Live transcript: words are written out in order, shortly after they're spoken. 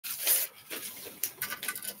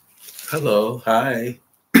Hello, hi.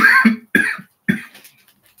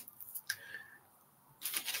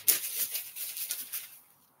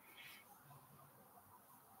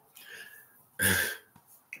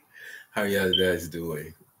 How y'all guys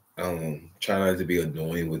doing? Try not to be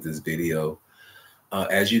annoying with this video.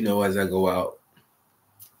 As you know, as I go out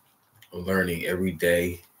learning every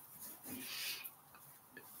day.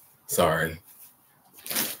 Sorry.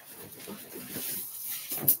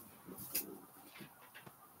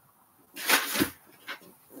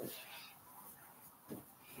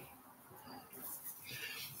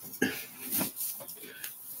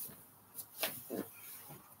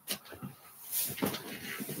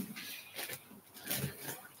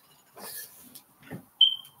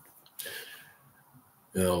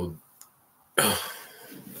 You know,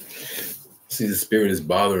 see, the spirit is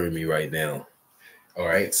bothering me right now. All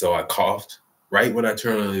right, so I coughed right when I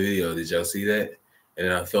turned on the video. Did y'all see that? And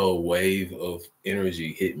then I felt a wave of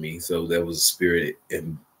energy hit me. So that was spirit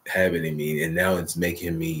inhabiting me, and now it's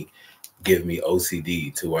making me give me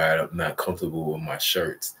OCD to where I'm not comfortable with my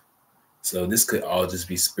shirts. So this could all just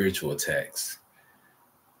be spiritual attacks.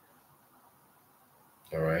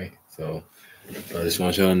 All right, so I just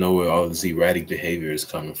want y'all to know where all this erratic behavior is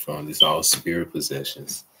coming from. It's all spirit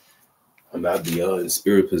possessions. I'm not beyond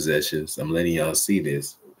spirit possessions. I'm letting y'all see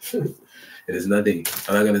this. It is nothing.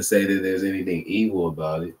 I'm not gonna say that there's anything evil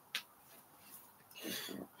about it.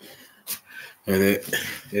 And it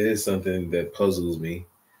is something that puzzles me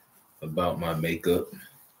about my makeup.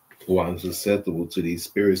 Why I'm susceptible to these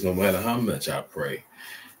spirits no matter how much I pray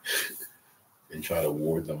and try to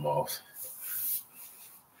ward them off.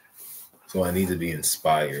 So I need to be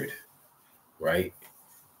inspired, right?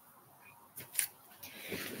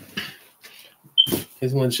 I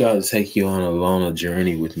just want y'all to take you on a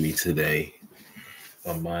journey with me today.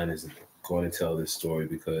 My mind is going to tell this story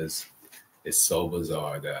because it's so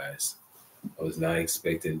bizarre, guys. I was not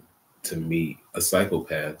expecting to meet a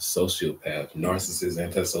psychopath, sociopath, narcissist,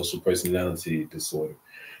 antisocial personality disorder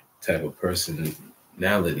type of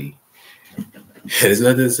personality. There's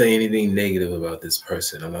nothing to say anything negative about this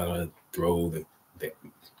person. I'm not going to throw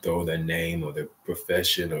their name or their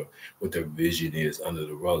profession or what their vision is under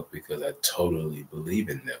the rug because I totally believe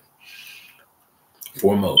in them.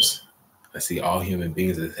 Foremost, I see all human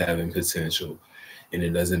beings as having potential, and it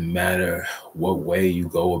doesn't matter what way you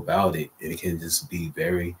go about it. It can just be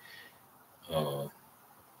very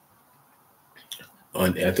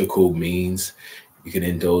unethical means. You can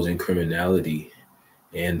indulge in criminality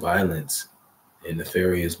and violence and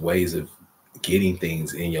nefarious ways of getting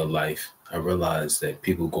things in your life. I realize that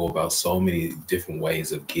people go about so many different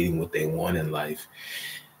ways of getting what they want in life,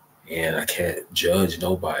 and I can't judge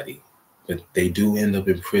nobody, but they do end up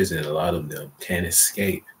in prison. A lot of them can't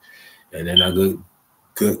escape, and they're not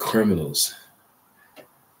good criminals.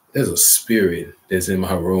 There's a spirit that's in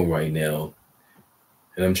my room right now,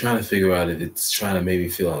 and I'm trying to figure out if it's trying to make me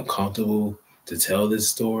feel uncomfortable to tell this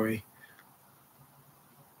story.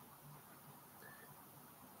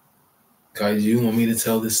 Guys, you want me to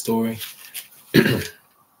tell this story?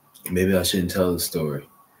 Maybe I shouldn't tell the story.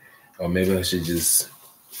 Or maybe I should just...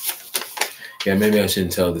 Yeah, maybe I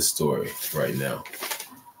shouldn't tell the story right now.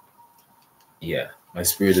 Yeah, my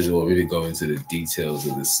spirit doesn't want me to go into the details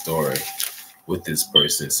of this story with this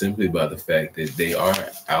person simply by the fact that they are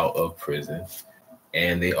out of prison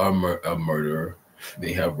and they are a murderer.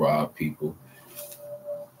 They have robbed people.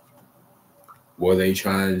 Were they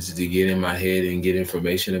trying to get in my head and get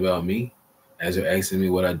information about me as they're asking me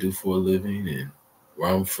what I do for a living and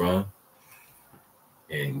where I'm from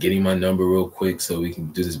and getting my number real quick so we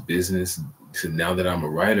can do this business? So now that I'm a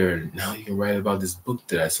writer, now you can write about this book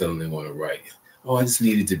that I suddenly want to write. Oh, I just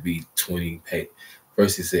needed to be 20 pages.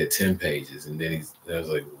 First he said 10 pages, and then I was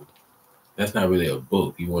like, that's not really a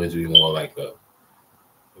book. You wanted to be more like a...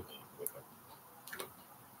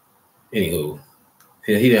 Anywho,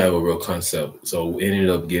 he didn't have a real concept, so we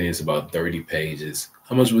ended up getting it's about 30 pages.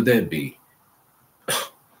 How much would that be?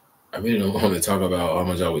 I really don't want to talk about how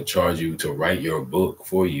much I would charge you to write your book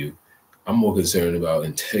for you. I'm more concerned about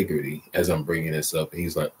integrity as I'm bringing this up. And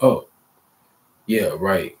he's like, oh, yeah,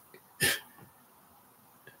 right.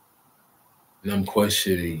 And I'm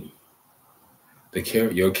questioning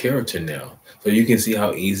your character now. So you can see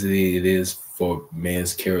how easily it is for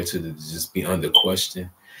man's character to just be under question.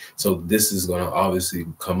 So this is going to obviously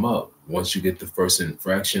come up once you get the first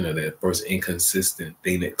infraction or that first inconsistent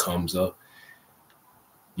thing that comes up.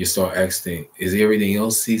 You start asking, is everything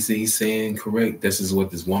else he's saying correct? This is what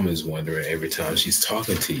this woman is wondering every time she's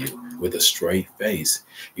talking to you with a straight face.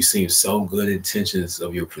 You seem so good intentions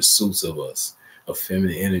of your pursuits of us, of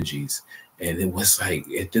feminine energies. And it was like,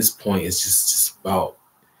 at this point, it's just about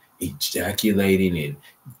ejaculating and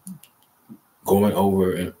going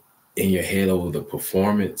over in your head over the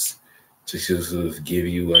performance to sort of give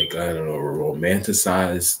you, like, I don't know, a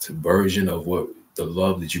romanticized version of what the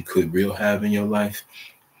love that you could real have in your life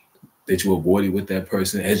that you avoided with that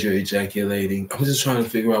person as you're ejaculating. I'm just trying to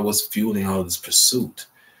figure out what's fueling all this pursuit,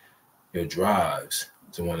 your drives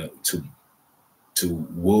to want to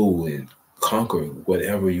woo and conquer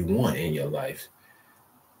whatever you want in your life.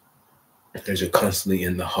 Because you're constantly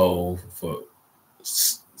in the hole for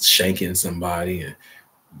shanking somebody and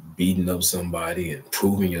beating up somebody and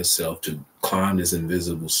proving yourself to climb this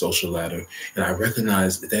invisible social ladder. And I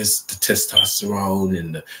recognize that's the testosterone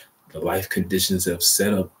and the life conditions that have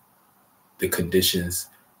set up the conditions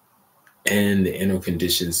and the inner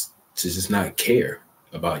conditions to just not care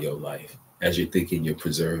about your life as you're thinking you're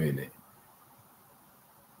preserving it.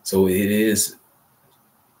 So it is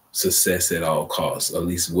success at all costs, at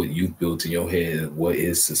least what you've built in your head, what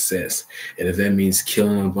is success. And if that means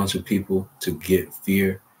killing a bunch of people to get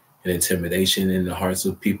fear and intimidation in the hearts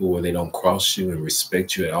of people where they don't cross you and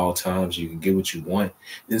respect you at all times, you can get what you want,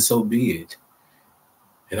 then so be it.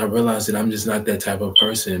 And I realized that I'm just not that type of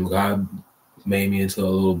person. God made me into a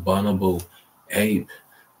little vulnerable ape.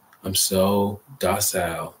 I'm so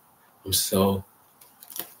docile.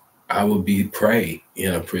 I would be prey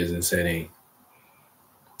in a prison setting.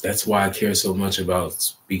 That's why I care so much about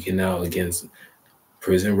speaking out against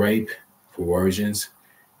prison rape, coercions,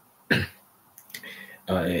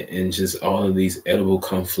 and just all of these edible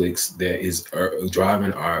conflicts that is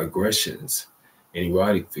driving our aggressions and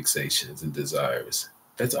erotic fixations and desires.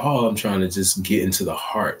 That's all I'm trying to just get into the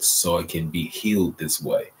heart so I can be healed this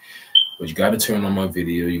way. But you got to turn on my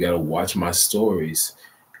video. You got to watch my stories.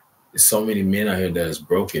 There's so many men out here that is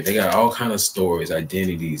broken. They got all kind of stories,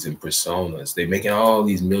 identities, and personas. They're making all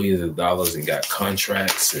these millions of dollars and got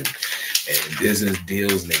contracts and business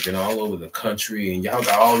deals, and they've been all over the country. And y'all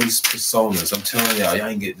got all these personas. I'm telling y'all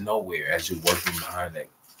ain't getting nowhere as you're working behind that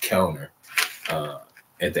counter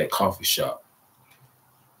at that coffee shop,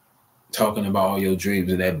 talking about all your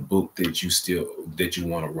dreams and that book that you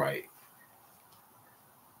want to write.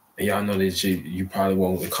 And y'all know that you probably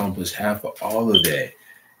won't accomplish half of all of that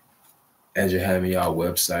as you're having y'all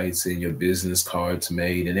websites and your business cards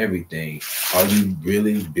made and everything. Are you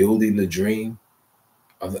really building the dream?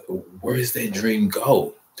 Where does that dream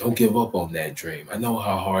go? Don't give up on that dream. I know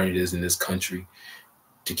how hard it is in this country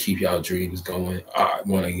to keep y'all dreams going. I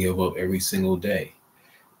want to give up every single day.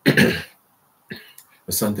 But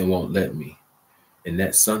something won't let me. And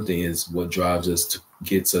that something is what drives us,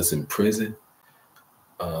 gets us in prison,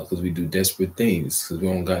 because we do desperate things, because we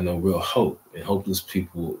don't got no real hope. And hopeless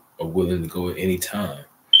people are willing to go at any time.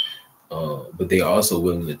 But they are also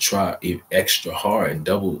willing to try extra hard and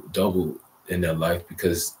double in their life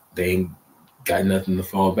because they ain't got nothing to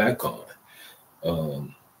fall back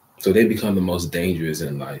on. So they become the most dangerous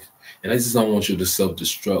in life. And I just don't want you to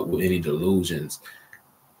self-destruct with any delusions.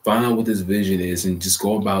 Find out what this vision is and just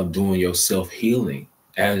go about doing your self-healing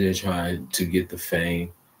as you're trying to get the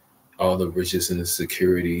fame, all the riches and the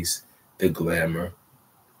securities, the glamour,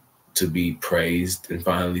 to be praised and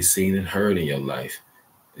finally seen and heard in your life.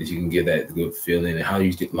 That you can get that good feeling, and how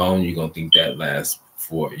long you're going to think that lasts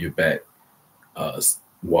before you're back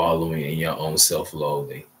wallowing in your own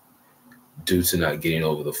self-loathing due to not getting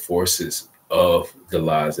over the forces of the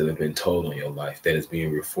lies that have been told on your life that is being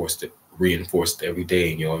reinforced every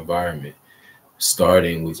day in your environment,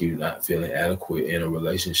 starting with you not feeling adequate in a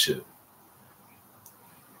relationship.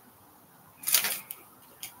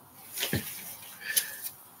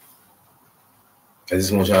 I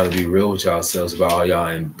just want y'all to be real with yourselves about all y'all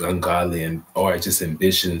ungodly and or just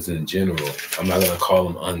ambitions in general. I'm not going to call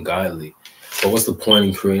them ungodly. But what's the point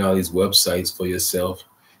in creating all these websites for yourself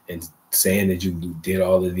and saying that you did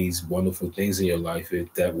all of these wonderful things in your life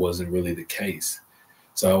if that wasn't really the case?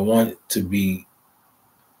 So I want to be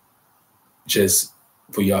just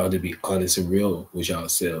for y'all to be honest and real with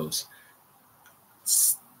yourselves.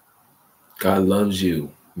 God loves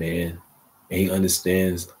you, man. And he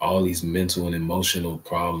understands all these mental and emotional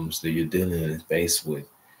problems that you're dealing and faced with.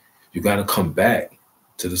 You got to come back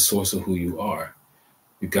to the source of who you are.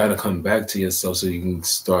 You got to come back to yourself so you can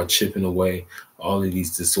start chipping away all of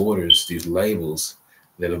these disorders, these labels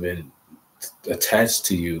that have been attached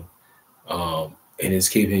to you. And it's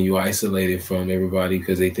keeping you isolated from everybody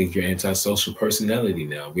because they think you're antisocial personality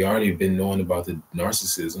now. We already been knowing about the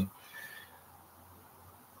narcissism.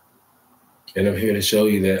 And I'm here to show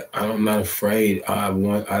you that I'm not afraid. I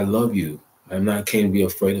love you. Can't be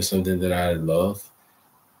afraid of something that I love.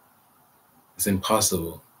 It's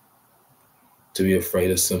impossible to be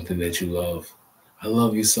afraid of something that you love. I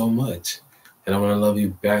love you so much. And I want to love you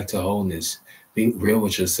back to wholeness. Be real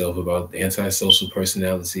with yourself about antisocial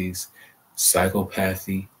personalities,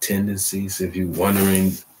 psychopathy tendencies. If you're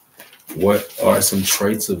wondering what are some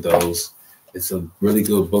traits of those, it's a really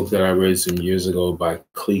good book that I read some years ago by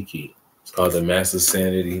Cleckley. It's called The Master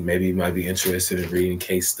Sanity. Maybe you might be interested in reading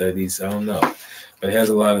case studies. I don't know. But it has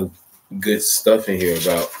a lot of good stuff in here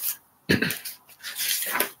about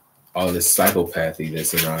all this psychopathy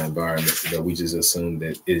that's in our environment that we just assume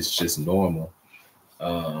that it's just normal.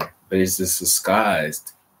 But it's just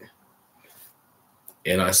disguised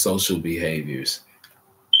in our social behaviors.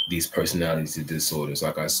 These personality disorders,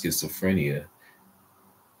 like our schizophrenia,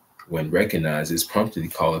 when recognized, is promptly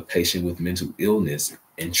called a patient with mental illness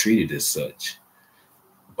and treated as such.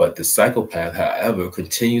 But the psychopath, however,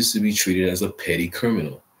 continues to be treated as a petty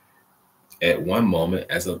criminal. At one moment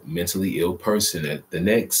as a mentally ill person, at the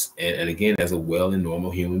next, and again as a well and normal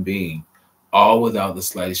human being, all without the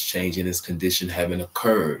slightest change in his condition having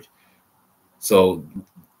occurred. So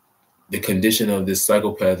the condition of this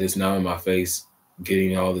psychopath is now in my face,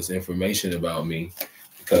 getting all this information about me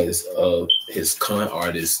because of his con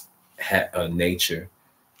artist nature,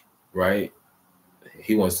 right?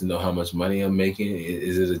 He wants to know how much money I'm making.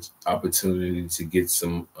 Is it an opportunity to get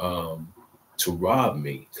some, to rob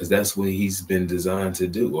me? Because that's what he's been designed to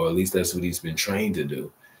do, or at least that's what he's been trained to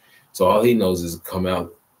do. So all he knows is come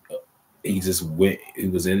out. He just went, he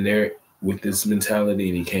was in there with this mentality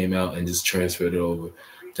and he came out and just transferred it over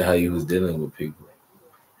to how he was dealing with people.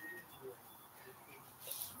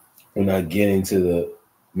 We're not getting to the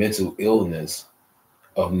mental illness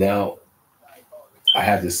of now I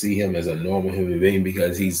have to see him as a normal human being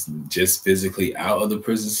because he's just physically out of the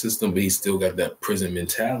prison system, but he's still got that prison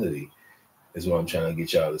mentality is what I'm trying to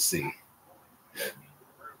get y'all to see.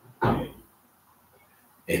 And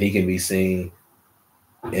he can be seen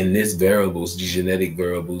in this variables, the genetic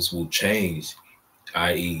variables will change,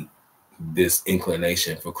 i.e. this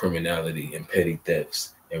inclination for criminality and petty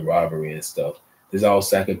thefts and robbery and stuff. There's all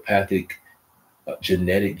psychopathic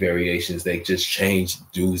genetic variations that just change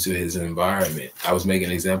due to his environment. I was making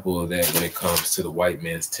an example of that when it comes to the white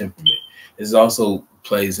man's temperament. This also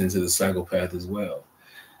plays into the psychopath as well.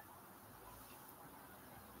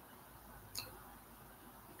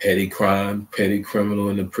 Petty crime, petty criminal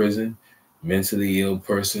in the prison, mentally ill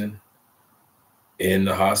person in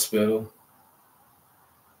the hospital,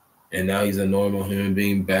 and now he's a normal human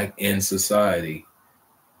being back in society,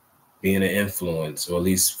 being an influence, or at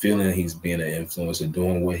least feeling he's being an influence or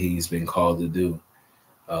doing what he's been called to do.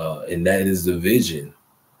 And that is the vision.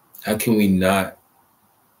 How can we not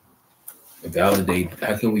validate?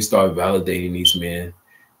 How can we start validating these men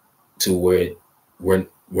to where we're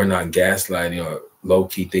not gaslighting or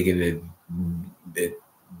low-key thinking that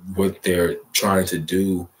what they're trying to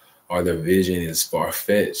do or their vision is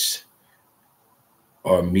far-fetched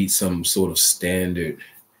or meet some sort of standard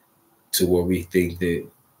to where we think that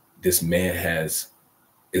this man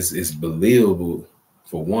is believable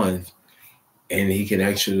for one, and he can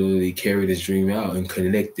actually carry this dream out and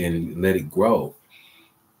connect and let it grow.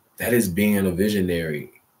 That is being a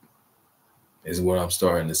visionary, is what I'm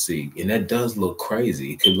starting to see. And that does look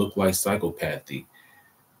crazy. It could look like psychopathy.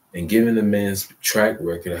 And given the man's track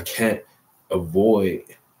record, I can't avoid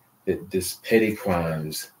this petty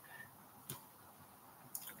crimes,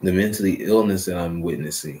 the mentally illness that I'm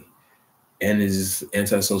witnessing, and it's just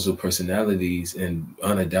antisocial personalities and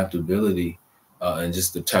unadaptability, and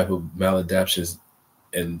just the type of maladaptions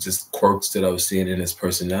and just quirks that I was seeing in his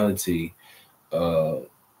personality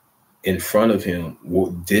in front of him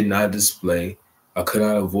did not display. I could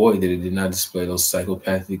not avoid that it did not display those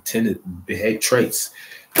psychopathic behavior traits.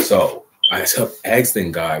 So I kept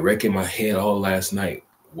asking God, wrecking my head all last night.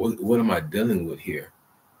 What am I dealing with here?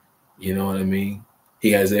 You know what I mean? He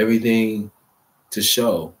has everything to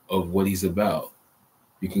show of what he's about.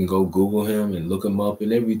 You can go Google him and look him up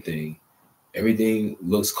and everything. Everything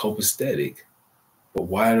looks copacetic. But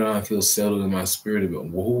why do I feel settled in my spirit about,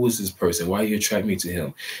 well, who is this person? Why do you attract me to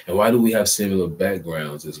him? And why do we have similar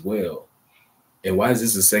backgrounds as well? And why is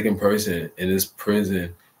this the second person in this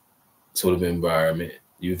prison sort of environment?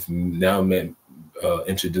 You've now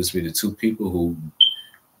introduced me to two people who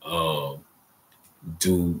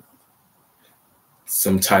do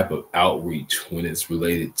some type of outreach when it's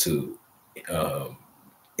related to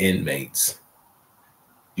inmates.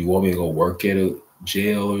 You want me to go work at a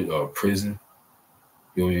jail or a prison?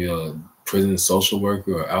 You want me to be a prison social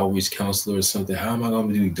worker or outreach counselor or something? How am I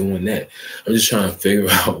going to be doing that? I'm just trying to figure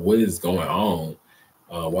out what is going on.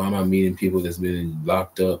 Why am I meeting people that's been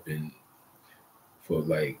locked up and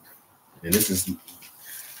this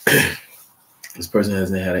person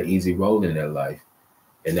hasn't had an easy road in their life.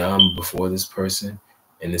 and now I'm before this person,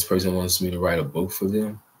 and this person wants me to write a book for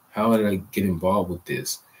them. How did I get involved with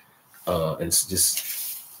this? And it's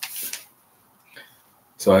just,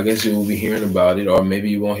 so I guess you will be hearing about it, or maybe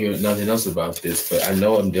you won't hear nothing else about this. But I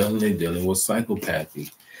know I'm definitely dealing with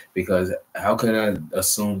psychopathy, because how can I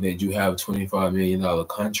assume that you have $25 million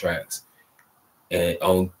contracts and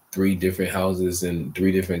own 3 different houses in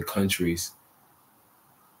 3 different countries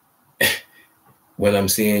when I'm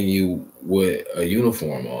seeing you with a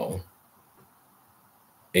uniform on,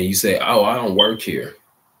 and you say, "Oh, I don't work here.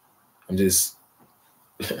 I'm just,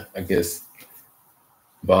 I guess,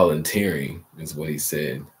 volunteering," is what he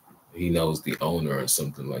said. He knows the owner or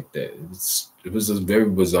something like that. It was a very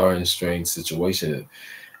bizarre and strange situation.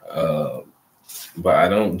 But I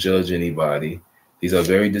don't judge anybody. These are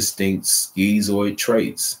very distinct schizoid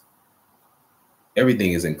traits.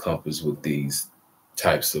 Everything is encompassed with these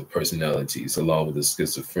types of personalities, along with the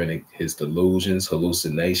schizophrenic, his delusions,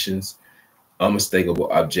 hallucinations,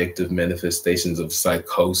 unmistakable objective manifestations of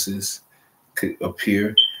psychosis could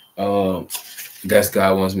appear. Guess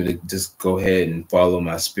God wants me to just go ahead and follow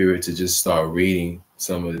my spirit to just start reading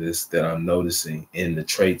some of this that I'm noticing in the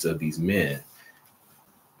traits of these men,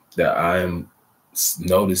 that I'm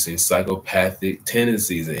noticing psychopathic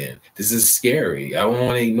tendencies in. This is scary. I don't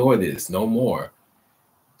want to ignore this no more,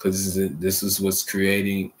 because this is what's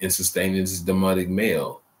creating and sustaining this demonic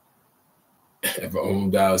male. If I'm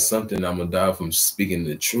gonna die of something, I'm gonna die from speaking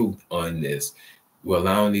the truth on this. We're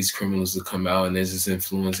allowing these criminals to come out and they're just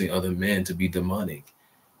influencing other men to be demonic.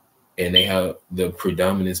 And they have the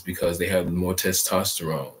predominance because they have more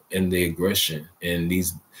testosterone and the aggression. And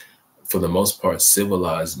these, for the most part,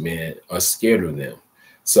 civilized men are scared of them.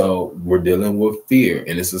 So we're dealing with fear,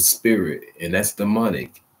 and it's a spirit, and that's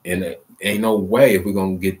demonic. And ain't no way, if we're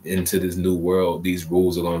going to get into this new world, these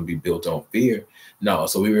rules are going to be built on fear. No,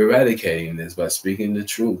 so we're eradicating this by speaking the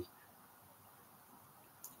truth.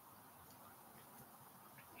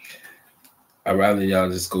 I'd rather y'all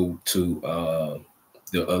just go to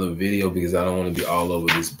the other video, because I don't want to be all over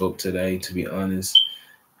this book today, to be honest.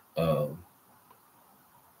 But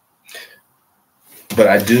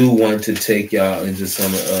I do want to take y'all into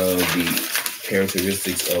some of the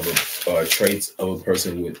characteristics of or traits of a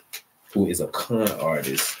person who is a con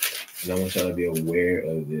artist. And I want y'all to be aware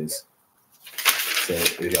of this. So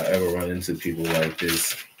if y'all ever run into people like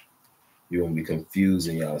this, you won't be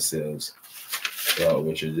confusing yourselves about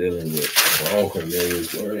what you're dealing with. Oh,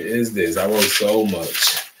 Cornelius, where is this? I wrote so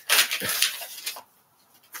much.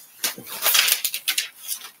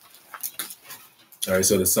 All right,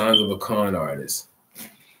 so the signs of a con artist.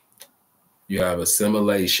 You have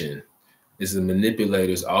assimilation. This is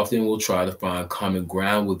manipulators often will try to find common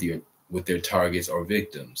ground with their targets or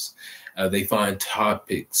victims. They find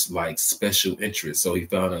topics like special interest. So he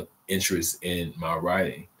found an interest in my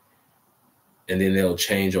writing. And then they'll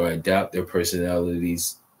change or adapt their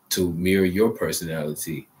personalities to mirror your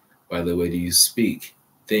personality by the way that you speak,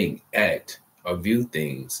 think, act, or view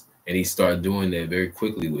things. And he started doing that very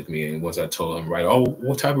quickly with me. And once I told him, right, oh,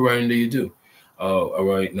 what type of writing do you do? Oh, I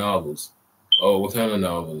write novels. Oh, what kind of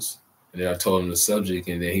novels? And then I told him the subject,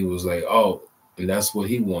 and then he was like, oh, and that's what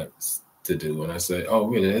he wants to do. And I said, oh,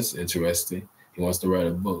 really? That's interesting. He wants to write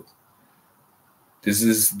a book. This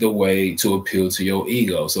is the way to appeal to your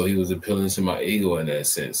ego. So he was appealing to my ego in that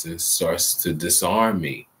sense. It starts to disarm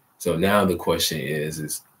me. So now the question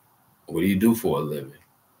is what do you do for a living?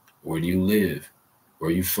 Where do you live? Where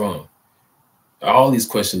are you from? All these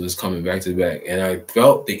questions was coming back to back. And I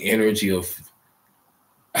felt the energy of,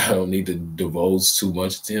 I don't need to divulge too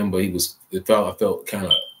much to him, but I felt kind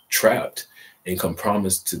of trapped and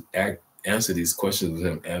compromised to answer these questions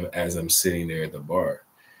with him as I'm sitting there at the bar.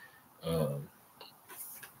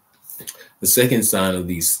 The second sign of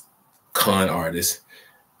these con artists,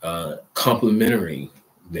 complimentary.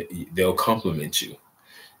 They'll compliment you,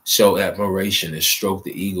 show admiration, and stroke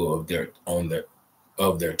the ego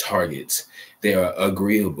of their targets. They are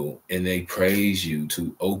agreeable, and they praise you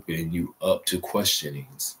to open you up to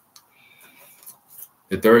questionings.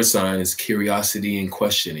 The third sign is curiosity and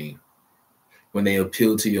questioning. When they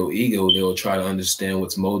appeal to your ego, they'll try to understand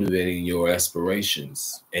what's motivating your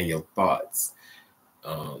aspirations and your thoughts.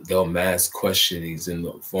 They'll mask questionings in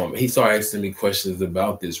the form. He started asking me questions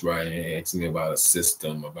about this writing, and asking me about a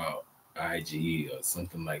system, about IG or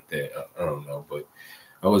something like that. I don't know, but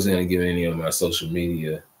I wasn't going to give any of my social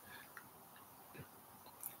media.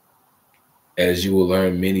 As you will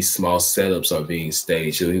learn, many small setups are being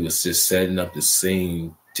staged. So he was just setting up the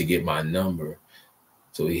scene to get my number.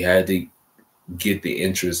 So he had to get the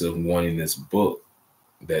interest of wanting this book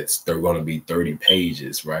they're going to be 30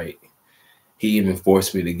 pages, right? He even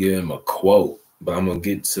forced me to give him a quote but I'm gonna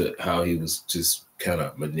get to how he was just kind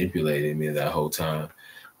of manipulating me that whole time.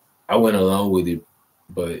 I went along with it,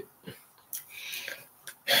 but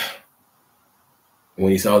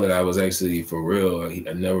when he saw that I was actually for real,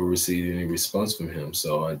 I never received any response from him.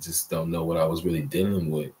 So I just don't know what I was really dealing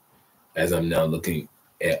with. As I'm now looking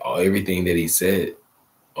at everything that he said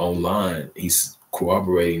online, he's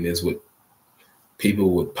corroborating this with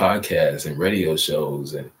people with podcasts and radio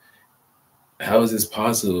shows. And how is this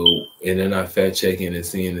possible? And they're not fact checking and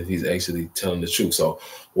seeing if he's actually telling the truth. So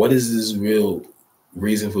what is his real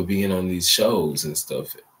reason for being on these shows and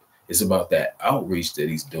stuff? It's about that outreach that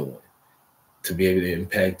he's doing to be able to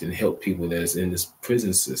impact and help people that's in this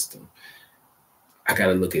prison system. I got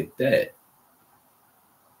to look at that.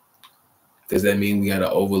 Does that mean we got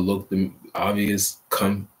to overlook the obvious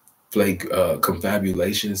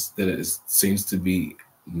confabulations that it seems to be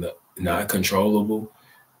not controllable?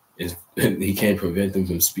 He can't prevent them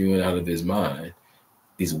from spewing out of his mind.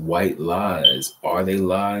 These white lies, are they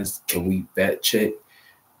lies? Can we fact check?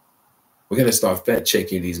 We're going to start fact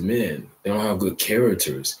checking these men. They don't have good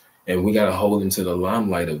characters. And we got to hold them to the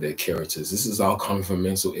limelight of their characters. This is all coming from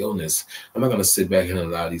mental illness. I'm not going to sit back and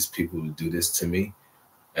allow these people to do this to me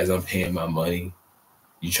as I'm paying my money.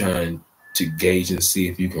 You trying to gauge and see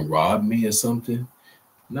if you can rob me or something?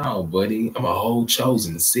 No, buddy. I'm a whole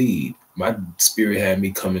chosen seed. My spirit had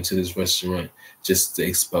me coming to this restaurant just to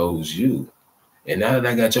expose you. And now that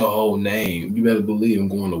I got your whole name, you better believe I'm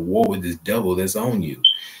going to war with this devil that's on you.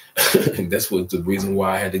 That's what the reason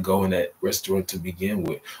why I had to go in that restaurant to begin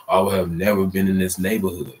with. I would have never been in this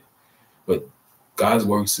neighborhood. But God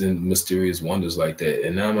works in mysterious wonders like that.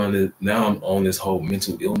 And now I'm on this whole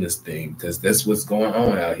mental illness thing, because that's what's going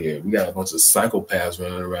on out here. We got a bunch of psychopaths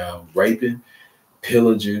running around, raping,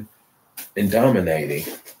 pillaging, and dominating.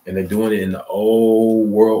 And they're doing it in the old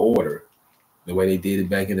world order, the way they did it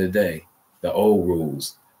back in the day, the old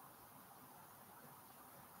rules.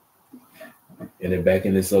 And they're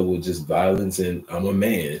backing this up with just violence and I'm a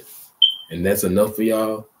man. And that's enough for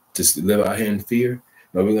y'all to live out here in fear?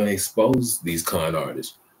 No, we're going to expose these con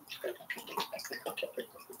artists.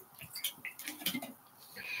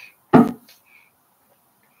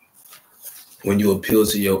 When you appeal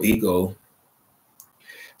to your ego,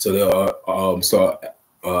 so they are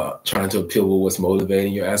trying to appeal with what's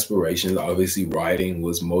motivating your aspirations. Obviously, writing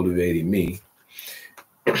was motivating me.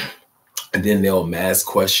 And then they'll mass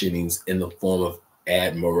questionings in the form of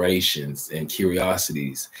admirations and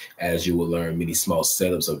curiosities, as you will learn many small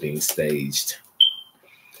setups are being staged.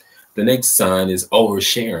 The next sign is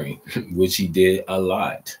oversharing, which he did a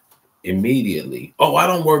lot immediately. Oh, I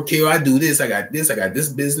don't work here. I do this. I got this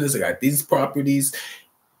business. I got these properties.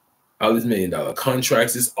 All these $1 million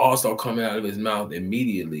contracts. This all start coming out of his mouth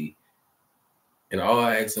immediately. And all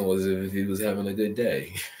I asked him was if he was having a good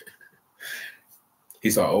day. He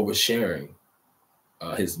started oversharing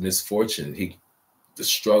his misfortune, the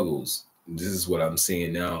struggles. This is what I'm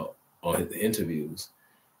seeing now on his interviews.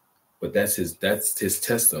 But that's his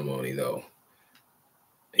testimony, though.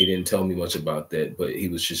 He didn't tell me much about that, but he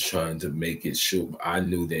was just trying to make it sure. I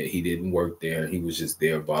knew that he didn't work there. He was just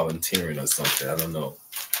there volunteering or something. I don't know.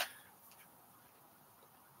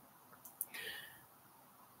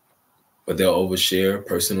 But they'll overshare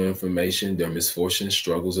personal information, their misfortunes,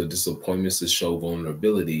 struggles, or disappointments to show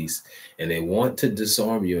vulnerabilities. And they want to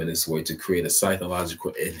disarm you in this way to create a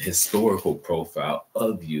psychological and historical profile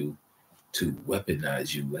of you to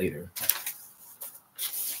weaponize you later.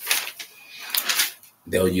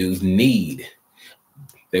 They'll use need.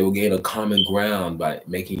 They will gain a common ground by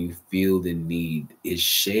making you feel the need is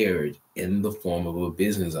shared in the form of a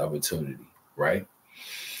business opportunity, right?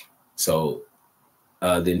 So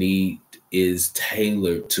the need is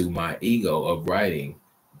tailored to my ego of writing.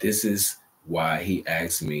 This is why he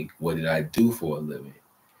asked me, what did I do for a living?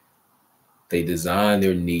 They design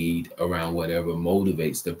their need around whatever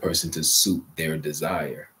motivates the person to suit their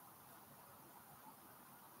desire.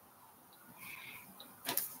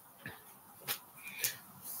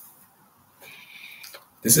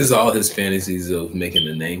 This is all his fantasies of making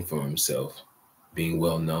a name for himself, being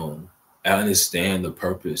well known. I understand the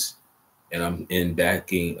purpose, and I'm in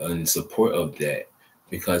backing and support of that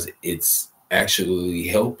because it's actually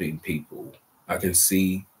helping people. I can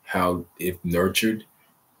see how, if nurtured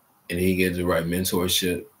and he gets the right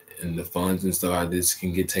mentorship and the funds and stuff like this,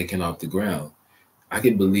 can get taken off the ground. I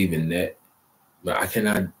can believe in that, but I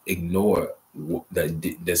cannot ignore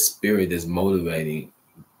the spirit that's motivating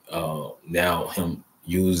now him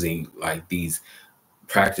using like these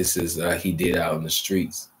practices that he did out in the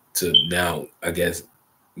streets to now, I guess,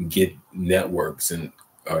 get networks and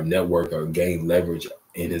or gain leverage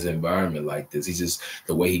in his environment like this. He just,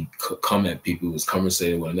 the way he come at people, was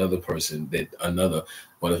conversating with another person that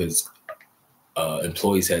one of his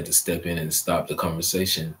employees had to step in and stop the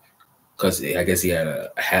conversation, because I guess he had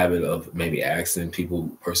a habit of maybe asking people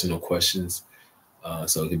personal questions.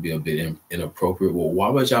 So it could be a bit inappropriate. Well, why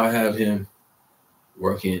would y'all have him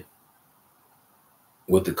working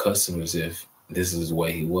with the customers if this is the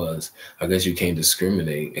way he was? I guess you can't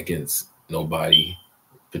discriminate against nobody,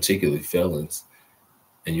 particularly felons.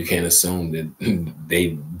 And you can't assume that they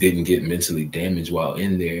didn't get mentally damaged while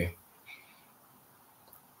in there.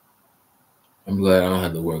 I'm glad I don't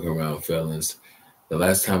have to work around felons. The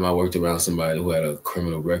last time I worked around somebody who had a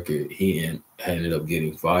criminal record, he ended up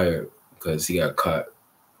getting fired because he got caught.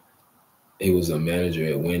 He was a manager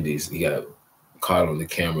at Wendy's. He got caught on the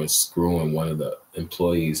camera screwing one of the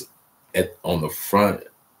employees on the front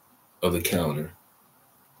of the counter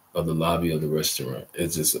of the lobby of the restaurant.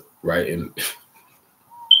 It's just right in.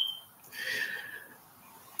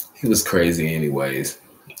 He was crazy anyways,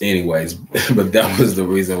 but that was the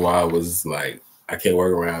reason why I was like, I can't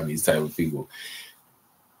work around these type of people.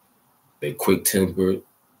 They quick-tempered,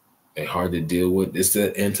 they hard to deal with. It's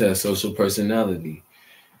the antisocial personality.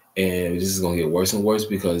 And this is going to get worse and worse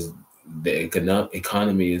because the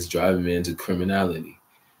economy is driving men into criminality.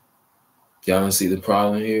 Y'all don't see the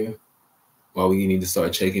problem here? Why we need to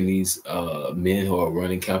start checking these men who are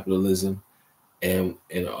running capitalism and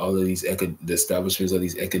all of these the establishments of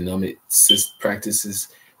these economic practices.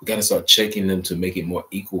 We got to start checking them to make it more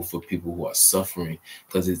equal for people who are suffering,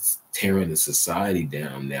 because it's tearing the society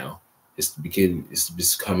down now. It's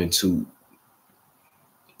becoming too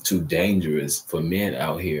dangerous for men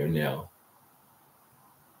out here now,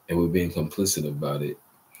 and we're being complicit about it.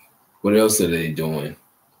 What else are they doing?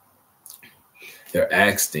 They're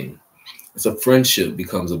acting. It's a friendship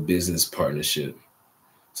becomes a business partnership.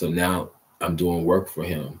 So now I'm doing work for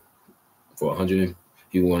him for 100.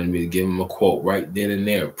 He wanted me to give him a quote right then and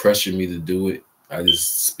there, pressured me to do it. I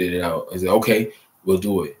just spit it out. I said, okay, we'll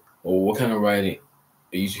do it. Well, what kind of writing?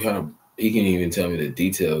 He can even tell me the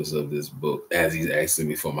details of this book as he's asking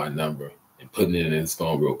me for my number and putting it in his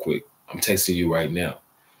phone real quick. I'm texting you right now.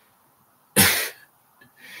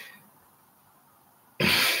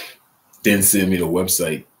 Then send me the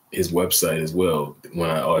website, his website as well. When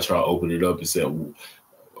I try to open it up, it said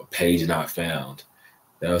a page not found.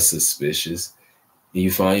 That was suspicious.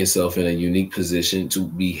 You find yourself in a unique position to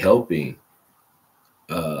be helping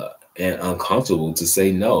and uncomfortable to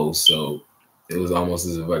say no. So it was almost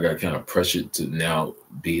as if I got kind of pressured to now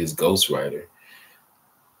be his ghostwriter.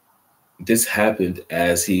 This happened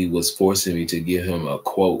as he was forcing me to give him a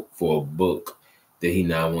quote for a book that he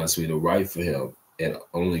now wants me to write for him, and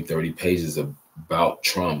only 30 pages about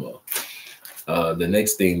trauma. The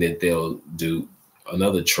next thing that they'll do,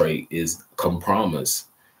 another trait, is compromise.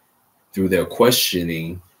 Through their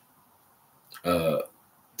questioning,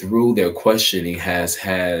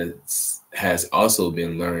 has also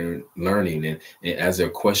been learning, and as they're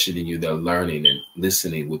questioning you, they're learning and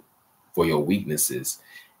listening for your weaknesses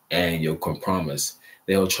and your compromise.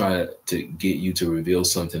 They'll try to get you to reveal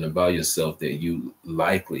something about yourself that you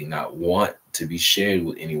likely not want to be shared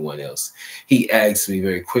with anyone else. He asked me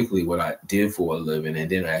very quickly what I did for a living,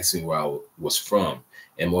 and then asked me where I was from,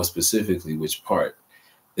 and more specifically, which part.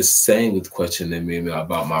 The same with questioning me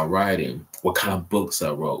about my writing, what kind of books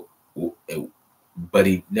I wrote. But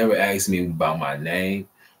he never asked me about my name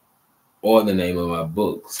or the name of my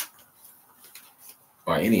books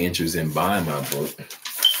or any interest in buying my book.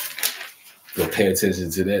 But pay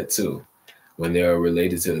attention to that too. When they're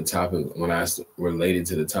related to the topic, related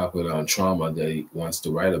to the topic on trauma that he wants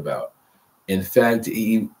to write about. In fact,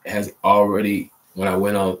 he has already, when I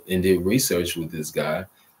went on and did research with this guy,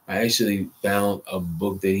 I actually found a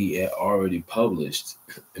book that he had already published,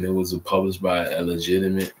 and it was published by a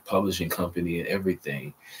legitimate publishing company and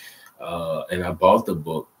everything. And I bought the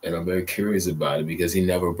book, and I'm very curious about it because he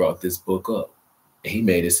never brought this book up. He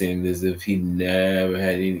made it seem as if he never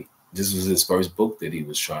had any. This was his first book that he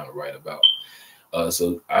was trying to write about.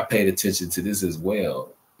 So I paid attention to this as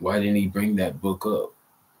well. Why didn't he bring that book up?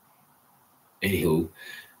 Anywho,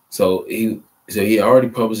 so he already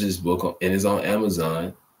published his book and it's on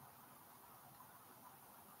Amazon.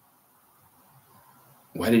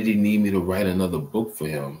 Why did he need me to write another book for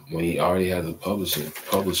him when he already has a publisher?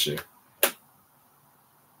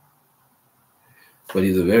 But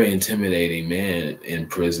he's a very intimidating man in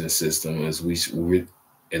prison system, as at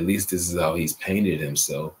least this is how he's painted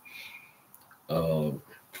himself. And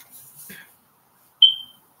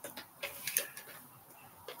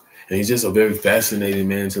he's just a very fascinating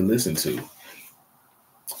man to listen to.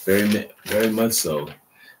 Very, very much so.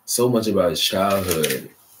 so much about his childhood,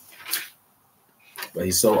 but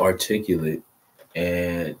he's so articulate,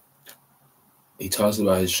 and he talks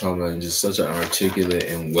about his trauma in just such an articulate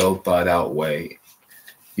and well thought out way.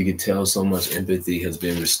 You can tell so much empathy has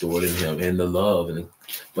been restored in him, and the love,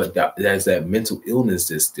 but there's that mental illness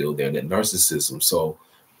that's still there, that narcissism. So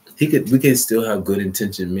we can still have good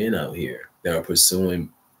intentioned men out here that are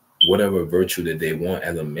pursuing whatever virtue that they want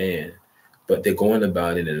as a man, but they're going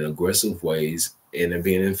about it in aggressive ways, and they're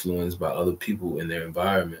being influenced by other people in their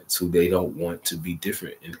environments who they don't want to be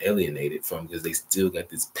different and alienated from, because they still got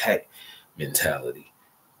this pack mentality.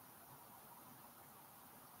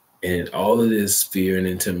 And all of this fear and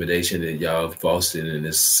intimidation that y'all have fostered in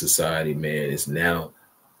this society, man, is now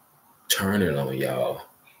turning on y'all.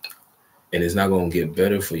 And it's not going to get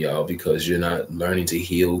better for y'all because you're not learning to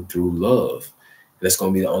heal through love. And that's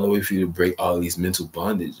going to be the only way for you to break all these mental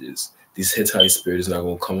bondages. This Hittite spirit is not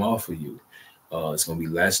going to come off of you. It's going to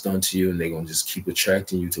be latched onto you, and they're going to just keep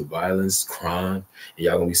attracting you to violence, crime, and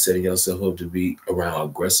y'all going to be setting yourself up to be around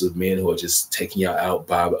aggressive men who are just taking y'all out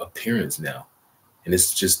by appearance now. And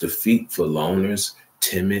it's just defeat for loners,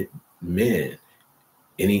 timid men.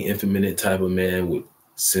 Any effeminate type of man with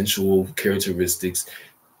sensual characteristics,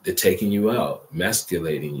 they're taking you out,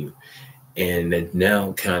 emasculating you. And they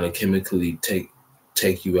now kind of chemically take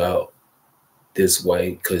you out this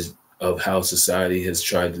way because of how society has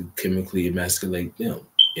tried to chemically emasculate them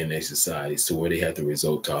in their societies, to where they have to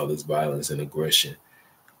resort to all this violence and aggression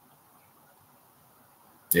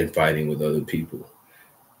and fighting with other people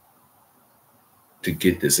to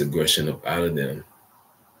get this aggression up out of them.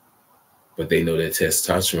 But they know that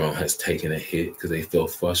testosterone has taken a hit because they feel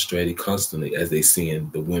frustrated constantly as they seeing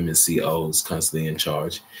the women CEOs constantly in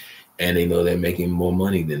charge. And they know they're making more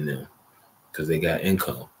money than them because they got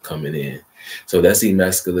income coming in. So that's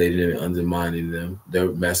emasculating and undermining them,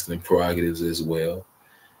 their masculine prerogatives as well.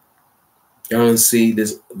 Y'all don't see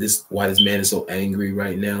this why this man is so angry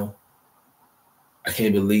right now? I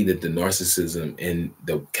can't believe that the narcissism and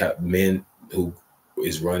the men who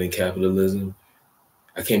is running capitalism,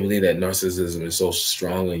 I can't believe that narcissism is so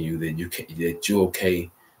strong in you that you're okay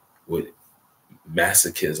with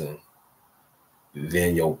masochism,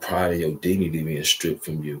 then your pride and your dignity being stripped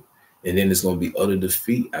from you. And then it's going to be utter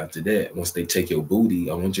defeat after that. Once they take your booty,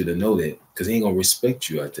 I want you to know that, because he ain't going to respect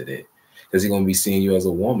you after that, because he's going to be seeing you as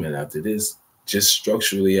a woman after this, just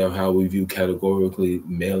structurally of how we view categorically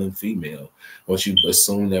male and female. Once you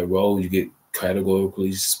assume that role, you get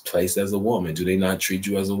categorically placed as a woman. Do they not treat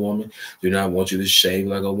you as a woman? Do they not want you to shave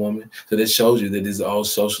like a woman? So that shows you that it's all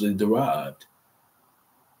socially derived.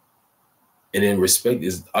 And then respect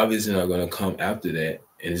is obviously not going to come after that.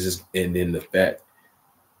 And it's just, and then the fact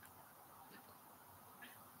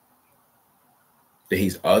that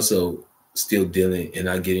he's also still dealing and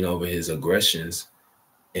not getting over his aggressions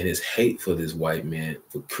and his hate for this white man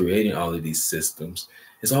for creating all of these systems,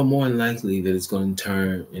 it's all more than likely that it's going to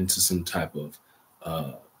turn into some type of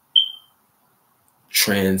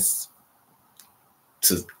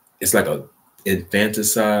it's like a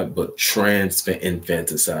infanticide, but trans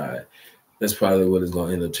infanticide. That's probably what it's going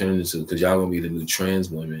to end up turning into, because y'all going to be the new trans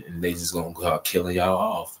women and they just going to go out killing y'all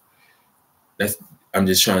off. I'm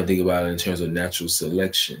just trying to think about it in terms of natural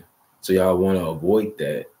selection. So y'all want to avoid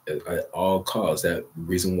that at all costs. That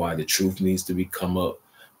reason why the truth needs to be come up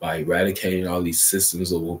by eradicating all these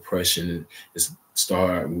systems of oppression, is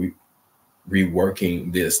start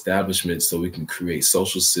reworking the establishment so we can create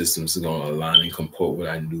social systems that are going to align and comport with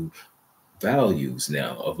our new values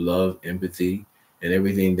now of love, empathy, and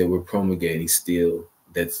everything that we're promulgating still,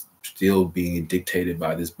 that's still being dictated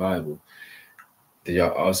by this Bible, that y'all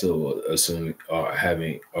also assuming are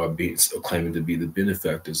claiming to be the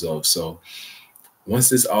benefactors of. So once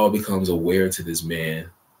this all becomes aware to this man,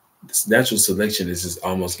 this natural selection is just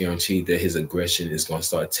almost guaranteed that his aggression is going to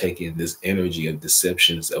start taking this energy of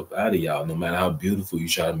deceptions up out of y'all, no matter how beautiful you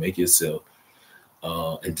try to make yourself,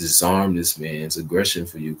 and disarm this man's aggression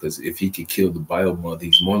for you. Because if he could kill the bio mother,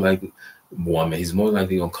 he's more likely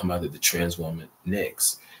going to come out of the trans woman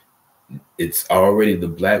next. It's already the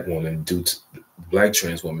black woman due to the black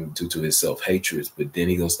trans woman due to his self-hatred, but then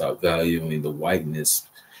he's going to start valuing the whiteness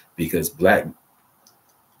because black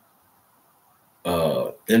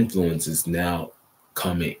influence is now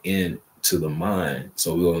coming in to the mind.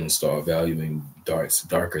 So we're going to start valuing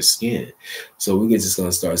darker skin. So we're just going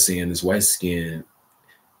to start seeing this white skin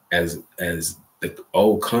as the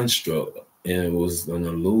old construct, and it was an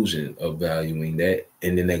illusion of valuing that.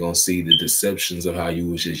 And then they're going to see the deceptions of how you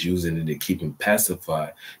was just using it to keep him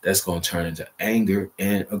pacified. That's going to turn into anger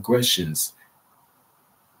and aggressions.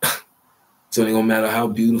 So it don't matter how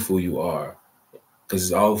beautiful you are, because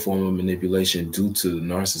it's all a form of manipulation due to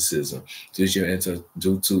narcissism,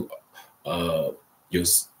 due to your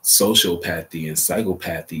sociopathy and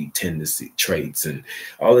psychopathy tendency traits, and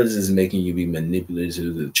all of this is making you be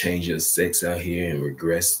manipulative to change your sex out here and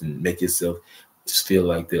regress and make yourself just feel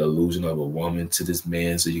like the illusion of a woman to this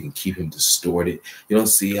man so you can keep him distorted. You don't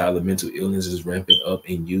see how the mental illness is ramping up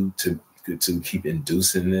in you to keep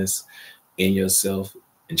inducing this in yourself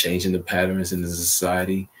and changing the patterns in the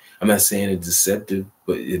society. I'm not saying it's deceptive,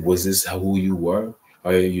 but was this who you were?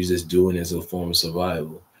 Or are you just doing it as a form of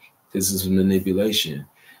survival? This is manipulation.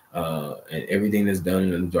 And everything that's done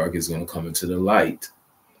in the dark is going to come into the light.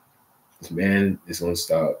 This man is going to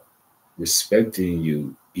start respecting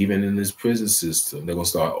you, even in this prison system. They're going to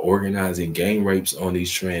start organizing gang rapes on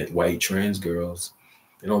these white trans girls.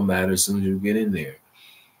 It don't matter as soon as you get in there.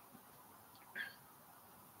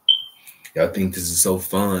 Y'all think this is so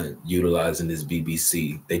fun utilizing this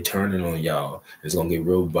BBC. They turning on y'all. It's going to get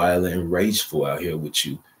real violent and rageful out here with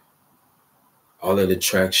you. All that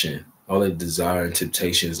attraction, all that desire and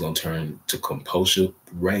temptation is going to turn to compulsive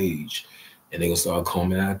rage. And they're going to start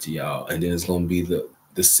coming after y'all. And then it's going to be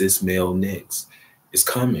the cis male next. It's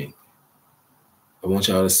coming. I want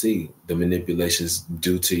y'all to see the manipulations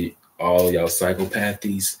due to all y'all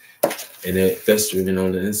psychopathies, and they're festering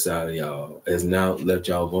on the inside of y'all. Has now left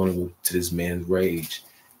y'all vulnerable to this man's rage.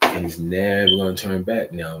 And he's never going to turn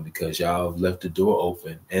back now because y'all have left the door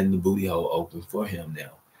open and the booty hole open for him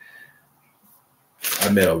now. I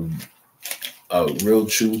met a real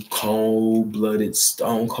true cold-blooded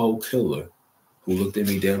stone cold killer who looked at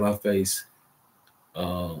me dead in my face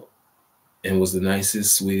and was the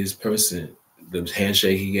nicest, sweetest person. The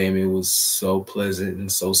handshake he gave me was so pleasant and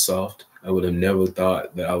so soft. I would have never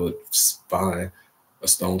thought that I would find a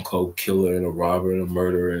stone cold killer and a robber and a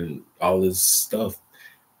murderer and all this stuff.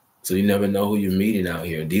 So you never know who you're meeting out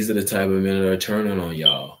here. These are the type of men that are turning on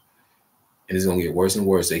y'all. And it's going to get worse and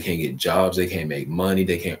worse. They can't get jobs. They can't make money.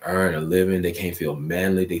 They can't earn a living. They can't feel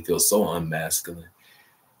manly. They feel so unmasculine.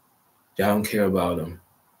 Y'all don't care about them.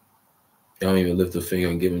 Y'all don't even lift a finger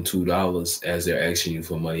and give them $2 as they're asking you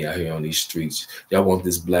for money out here on these streets. Y'all want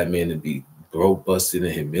this black man to be broke, busted,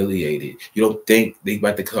 and humiliated. You don't think they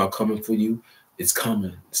about to start coming for you? It's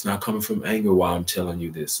coming. It's not coming from anger while I'm telling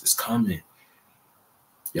you this. It's coming.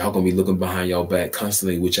 Y'all going to be looking behind y'all back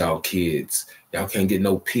constantly with y'all kids. Y'all can't get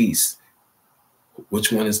no peace.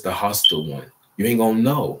 Which one is the hostile one? You ain't going to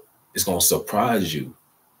know. It's going to surprise you.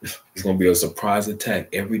 It's going to be a surprise attack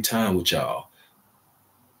every time with y'all.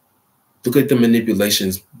 Look at the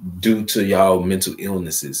manipulations due to y'all mental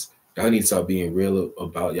illnesses. Y'all need to start being real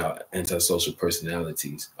about y'all antisocial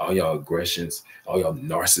personalities, all y'all aggressions, all y'all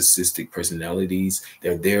narcissistic personalities.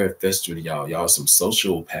 They're there festering y'all. Y'all some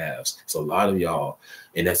sociopaths. It's a lot of y'all.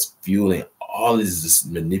 And that's fueling all this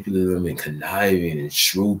manipulative and conniving and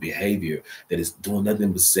shrewd behavior that is doing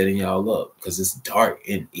nothing but setting y'all up because it's dark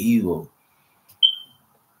and evil.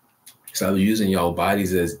 Stop using y'all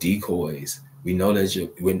bodies as decoys. We know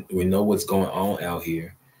that we know what's going on out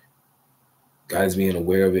here. God's being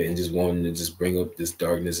aware of it and just wanting to just bring up this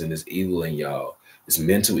darkness and this evil in y'all. It's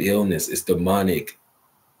mental illness. It's demonic.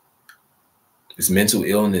 It's mental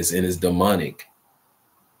illness and it's demonic.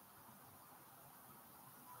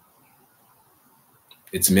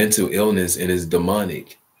 It's mental illness and it's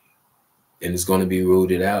demonic. And it's going to be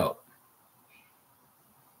rooted out.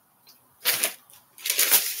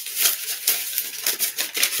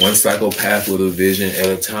 One psychopath with a vision at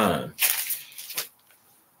a time.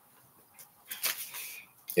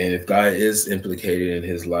 And if God is implicated in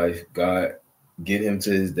his life, God, get him to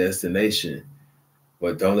his destination.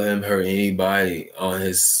 But don't let him hurt anybody on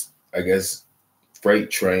his, I guess, freight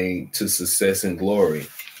train to success and glory.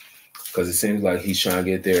 Because it seems like he's trying to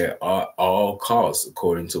get there at all costs,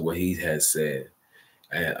 according to what he has said.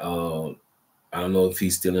 And I don't know if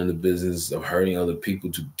he's still in the business of hurting other people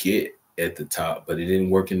to get at the top, but it didn't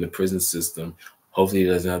work in the prison system. Hopefully he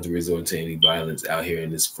doesn't have to resort to any violence out here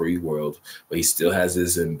in this free world, but he still has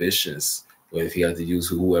his ambitions. But if he has to use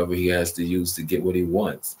whoever he has to use to get what he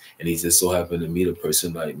wants, and he just so happened to meet a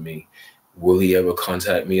person like me, will he ever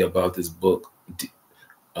contact me about this book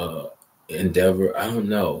endeavor? I don't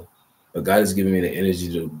know. But God is giving me the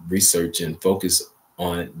energy to research and focus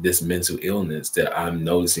on this mental illness that I'm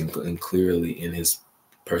noticing clearly in his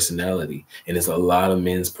personality. And it's a lot of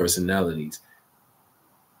men's personalities.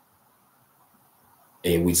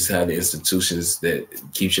 And we just have the institutions that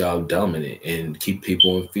keep y'all dominant and keep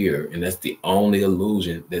people in fear. And that's the only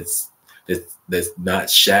illusion that's not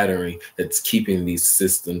shattering, that's keeping these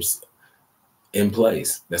systems in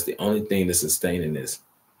place. That's the only thing that's sustaining this,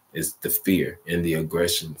 is the fear and the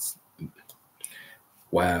aggressions.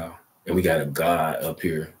 Wow. And we got a God up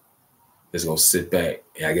here that's gonna sit back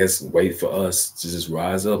and I guess wait for us to just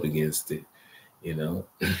rise up against it, you know.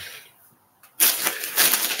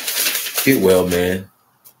 Get well, man,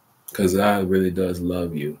 because God really does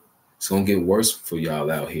love you. It's gonna get worse for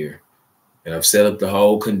y'all out here. And I've set up the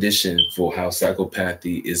whole condition for how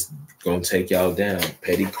psychopathy is gonna take y'all down.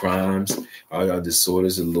 Petty crimes, all y'all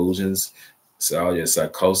disorders, illusions, so all your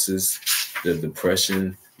psychosis, the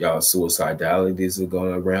depression, y'all suicidalities are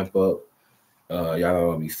gonna ramp up.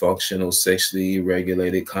 Y'all gonna be functional, sexually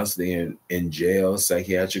regulated, constantly in jail,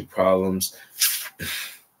 psychiatric problems.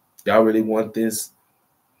 Y'all really want this?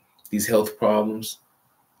 These health problems?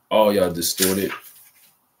 All y'all distorted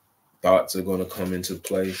thoughts are gonna come into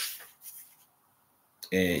play.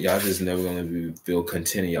 And y'all just never gonna feel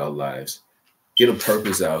content in y'all lives. Get a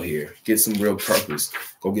purpose out here. Get some real purpose.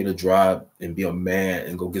 Go get a drive and be a man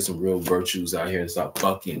and go get some real virtues out here and stop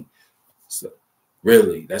fucking. So,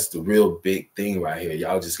 really, that's the real big thing right here.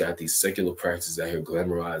 Y'all just got these secular practices out here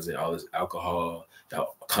glamorizing all this alcohol.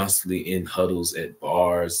 Y'all constantly in huddles at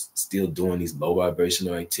bars, still doing these low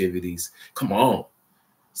vibrational activities. Come on.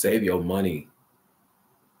 Save your money.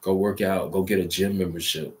 Go work out. Go get a gym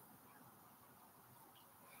membership.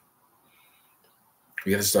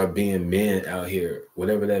 We got to start being men out here,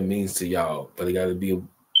 whatever that means to y'all. But it got to be, we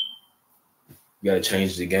got to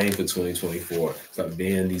change the game for 2024. Stop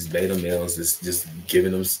being these beta males that's just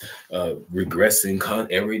giving them regressing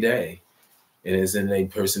every day. And it's in their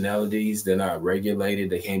personalities. They're not regulated.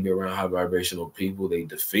 They can't be around high vibrational people. They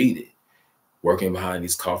defeated. Working behind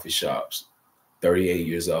these coffee shops, 38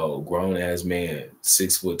 years old, grown ass man,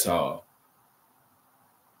 6 foot tall,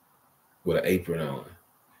 with an apron on.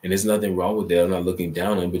 And there's nothing wrong with that. I'm not looking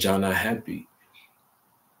down on them, but y'all not happy.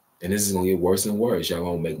 And this is going to get worse and worse. Y'all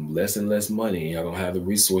going to make less and less money. And y'all going to have the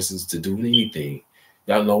resources to do anything.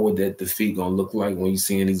 Y'all know what that defeat going to look like when you're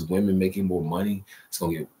seeing these women making more money. It's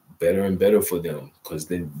going to get better and better for them because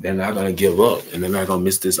they're not going to give up. And they're not going to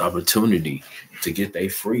miss this opportunity to get their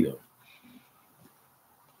freedom.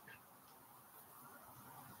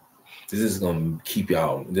 This is going to keep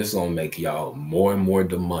y'all, this is going to make y'all more and more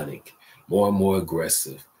demonic, more and more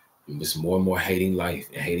aggressive, and just more and more hating life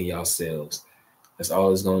and hating yourselves. That's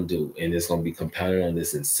all it's going to do. And it's going to be compounded on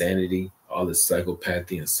this insanity, all this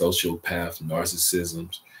psychopathy and sociopath,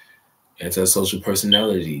 narcissisms, antisocial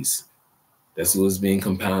personalities. That's what it's being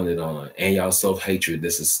compounded on. And y'all self-hatred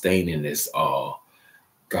that's sustaining this all.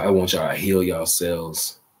 God wants y'all to heal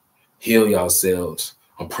yourselves. Heal yourselves.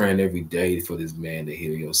 I'm praying every day for this man to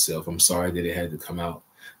heal yourself. I'm sorry that it had to come out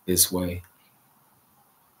this way.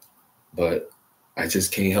 But I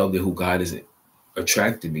just can't help it who God is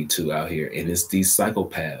attracted me to out here. And it's these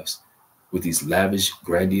psychopaths with these lavish,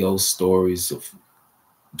 grandiose stories of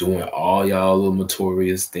doing all y'all little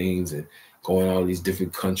notorious things and going all these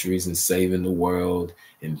different countries and saving the world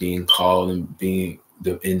and being called and being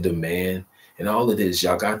in demand. And all of this,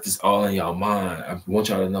 y'all got this all in y'all mind. I want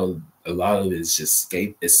y'all to know a lot of it is just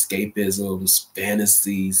escapisms,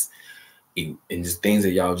 fantasies, and just things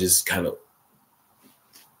that y'all just kind of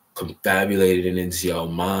confabulated it into y'all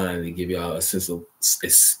mind and give y'all a sense of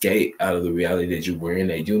escape out of the reality that you're wearing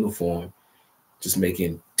that uniform, just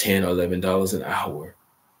making $10 or $11 an hour.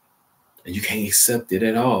 And you can't accept it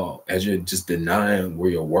at all as you're just denying where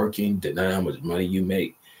you're working, denying how much money you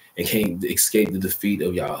make, and can't escape the defeat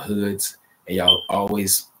of y'all hoods. And y'all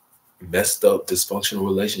always messed up dysfunctional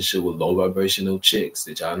relationship with low vibrational chicks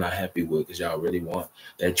that y'all not happy with because y'all really want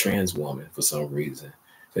that trans woman for some reason.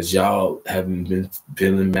 Because y'all haven't been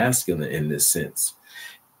feeling masculine in this sense.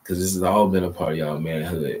 Because this has all been a part of y'all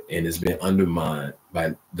manhood. And it's been undermined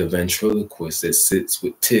by the ventriloquist that sits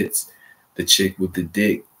with tits, the chick with the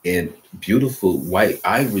dick, and beautiful white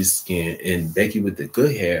ivory skin, and Becky with the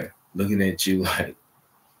good hair looking at you like,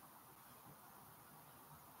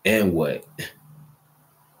 and what?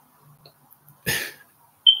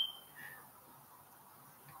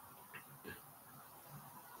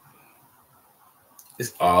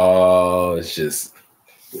 It's just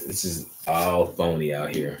all phony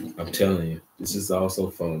out here. I'm telling you, it's just all so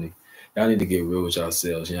phony. Y'all need to get real with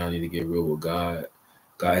yourselves. Y'all need to get real with God.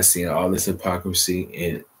 God is seeing all this hypocrisy,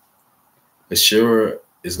 and the sure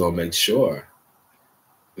is going to make sure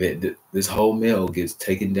that this whole male gets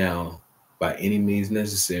taken down by any means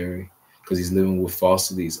necessary because he's living with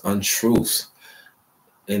falsities, untruths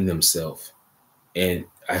in themselves. And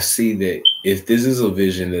I see that if this is a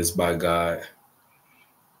vision that's by God,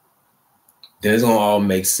 then it's going to all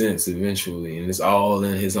make sense eventually. And it's all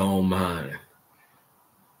in his own mind.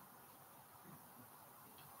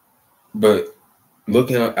 But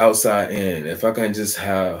looking outside in, if I can just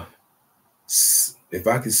have, if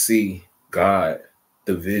I could see God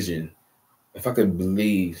the vision, if I could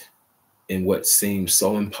believe in what seems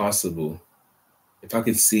so impossible, if I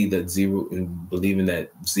could see that zero and believe in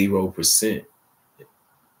that 0%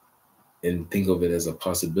 and think of it as a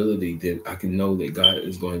possibility, then I can know that God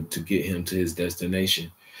is going to get him to his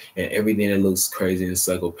destination. And everything that looks crazy and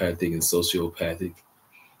psychopathic and sociopathic,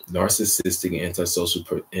 narcissistic and antisocial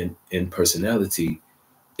in personality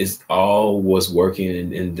is all was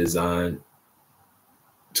working and designed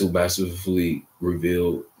to masterfully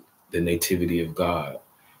reveal the nativity of God.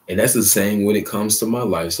 And that's the same when it comes to my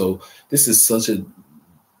life. So this is such a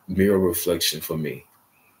mirror reflection for me.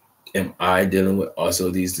 Am I dealing with also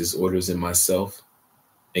these disorders in myself?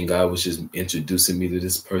 And God was just introducing me to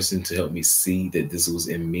this person to help me see that this was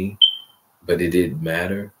in me, but it didn't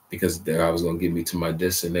matter because God was going to get me to my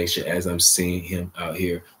destination as I'm seeing him out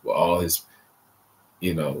here with all his,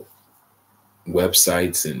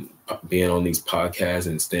 websites and being on these podcasts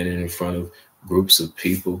and standing in front of groups of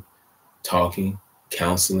people, talking,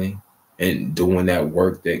 counseling, and doing that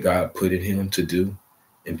work that God put in him to do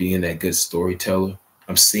and being that good storyteller.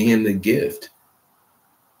 I'm seeing the gift.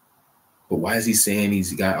 But why is he saying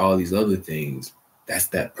he's got all these other things? That's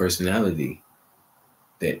that personality,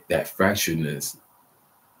 that fracturedness.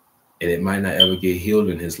 And it might not ever get healed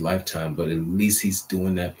in his lifetime, but at least he's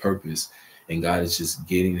doing that purpose. And God is just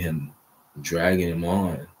getting him, dragging him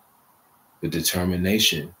on with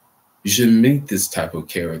determination. You should meet this type of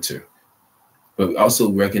character, but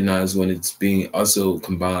also recognize when it's being also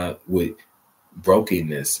combined with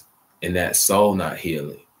brokenness and that soul not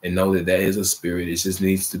healing. And know that that is a spirit. It just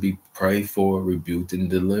needs to be prayed for, rebuked, and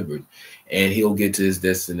delivered. And he'll get to his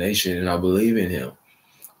destination, and I believe in him.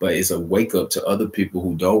 But it's a wake up to other people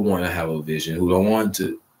who don't want to have a vision, who don't want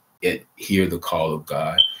to hear the call of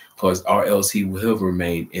God, because or else he will have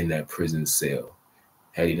remained in that prison cell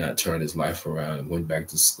had he not turned his life around and went back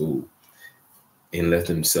to school and left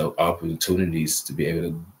himself opportunities to be able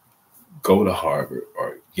to go to Harvard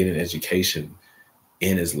or get an education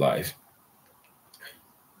in his life.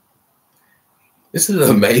 This is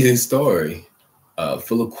an amazing story,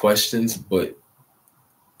 full of questions, but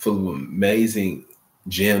full of amazing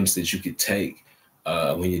gems that you could take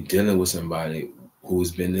when you're dealing with somebody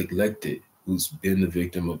who's been neglected, who's been the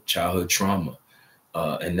victim of childhood trauma,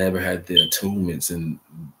 and never had the attunements and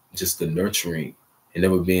just the nurturing and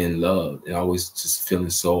never being loved and always just feeling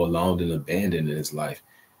so alone and abandoned in his life.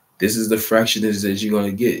 This is the fractures that you're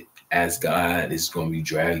going to get as God is going to be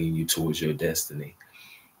dragging you towards your destiny.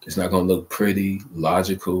 It's not going to look pretty,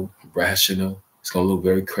 logical, rational. It's going to look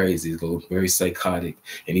very crazy. It's going to look very psychotic.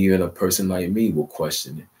 And even a person like me will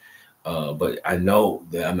question it. But I know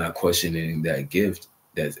that I'm not questioning that gift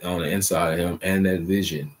that's on the inside of him and that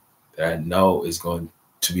vision that I know is going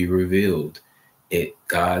to be revealed at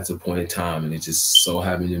God's appointed time. And it just so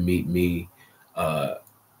happened to meet me.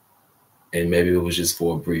 And maybe it was just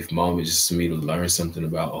for a brief moment, just for me to learn something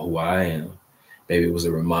about who I am. Maybe it was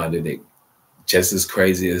a reminder that just as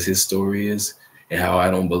crazy as his story is and how I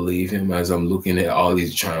don't believe him as I'm looking at all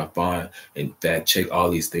these, trying to find and fact check all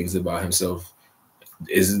these things about himself.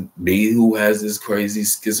 Is it me who has this crazy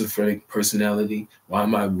schizophrenic personality? Why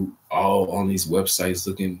am I all on these websites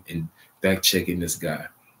looking and fact checking this guy?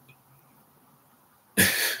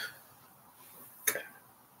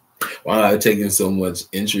 Why am I taking so much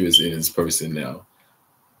interest in this person now?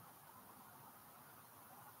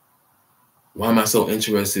 Why am I so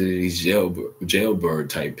interested in these jailbird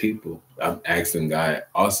type people? I'm asking God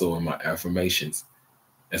also in my affirmations,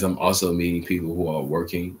 as I'm also meeting people who are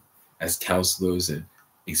working as counselors and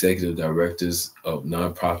executive directors of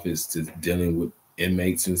nonprofits to dealing with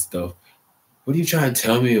inmates and stuff. What are you trying to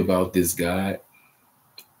tell me about this guy?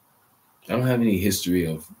 I don't have any history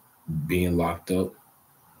of being locked up.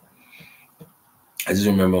 I just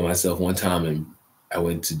remember myself one time and I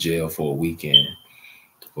went to jail for a weekend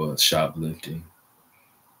for shoplifting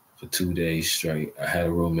for 2 days straight. I had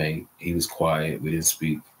a roommate. He was quiet. We didn't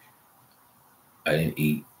speak. I didn't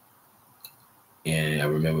eat. And I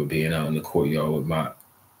remember being out in the courtyard with my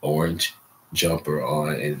orange jumper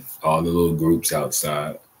on and all the little groups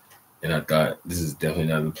outside. And I thought, this is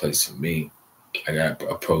definitely not the place for me. I got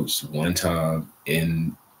approached one time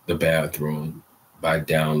in the bathroom by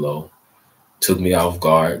down low. Took me off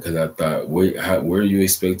guard because I thought, where do you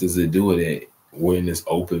expect us to do it at? We're in this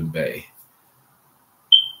open bay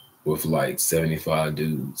with like 75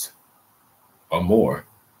 dudes or more.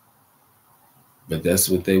 But that's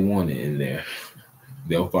what they wanted in there.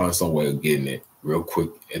 They'll find some way of getting it real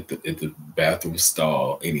quick at the bathroom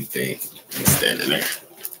stall, anything. I'm standing there.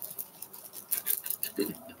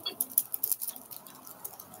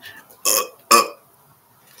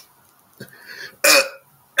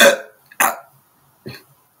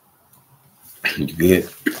 You good?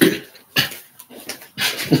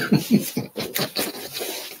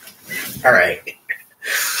 All right.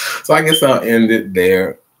 So I guess I'll end it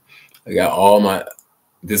there. I got all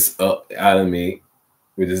this up out of me.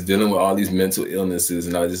 We're just dealing with all these mental illnesses,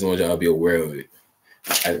 and I just want y'all to be aware of it.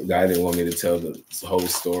 God didn't want me to tell the whole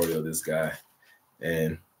story of this guy,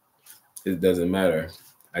 and it doesn't matter.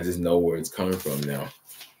 I just know where it's coming from now.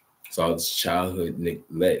 So all this childhood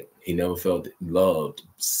neglect. He never felt loved,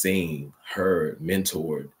 seen, heard,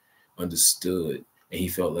 mentored, understood. And he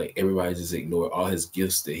felt like everybody just ignored all his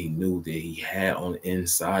gifts that he knew that he had on the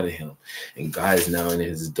inside of him. And God is now in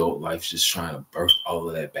his adult life just trying to birth all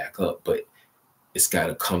of that back up. But it's got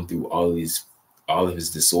to come through all of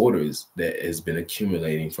his disorders that has been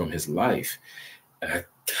accumulating from his life. And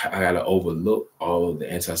I got to overlook all of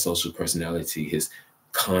the antisocial personality, his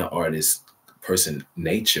con artist person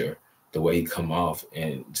nature, the way he come off,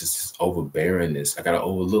 and just his overbearingness. I got to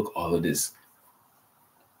overlook all of this.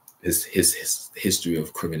 His history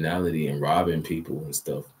of criminality and robbing people and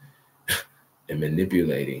stuff and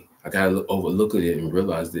manipulating. I gotta overlook it and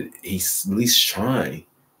realize that he's at least trying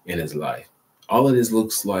in his life. All of this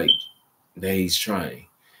looks like that he's trying.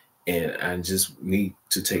 And I just need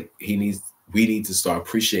to we need to start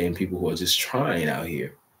appreciating people who are just trying out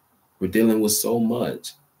here. We're dealing with so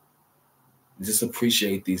much. Just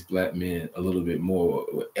appreciate these Black men a little bit more,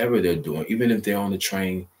 whatever they're doing, even if they're on the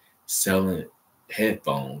train selling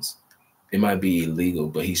headphones. It might be illegal,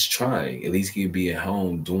 but he's trying. At least he could be at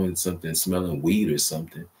home doing something, smelling weed or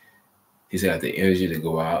something. He's got the energy to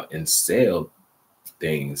go out and sell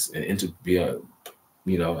things and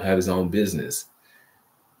have his own business.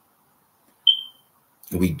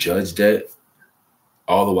 We judge that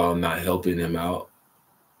all the while not helping him out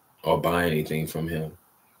or buying anything from him.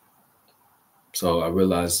 So I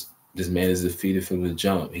realized this man is defeated from the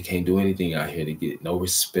jump. He can't do anything out here to get no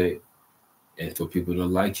respect and for people to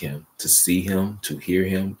like him, to see him, to hear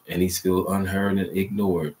him, and he's feel unheard and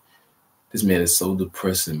ignored. This man is so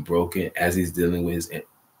depressed and broken as he's dealing with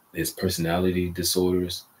his personality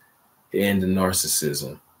disorders and the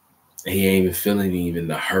narcissism. And he ain't even feeling even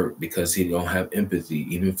the hurt because he don't have empathy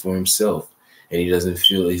even for himself. And he doesn't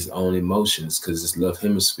feel his own emotions because his left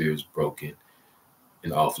hemisphere is broken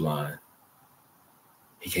and offline.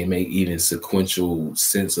 He can't make even sequential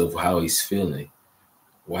sense of how he's feeling.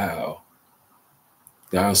 Wow.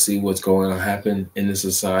 Y'all see what's going to happen in the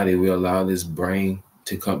society? We allow this brain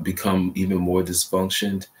to become even more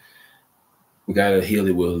dysfunctioned. We got to heal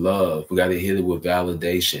it with love. We got to heal it with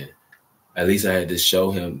validation. At least I had to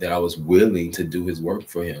show him that I was willing to do his work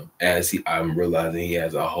for him. I'm realizing he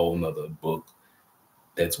has a whole nother book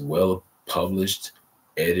that's well published,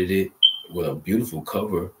 edited, with a beautiful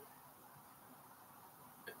cover.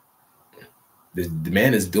 The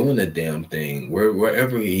man is doing the damn thing.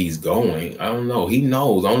 Wherever he's going, I don't know. He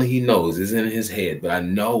knows. Only he knows. It's in his head. But I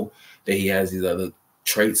know that he has these other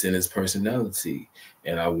traits in his personality.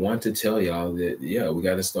 And I want to tell y'all that, yeah, we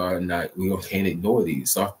got to start we can't ignore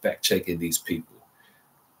these. Start fact checking these people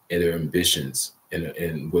and their ambitions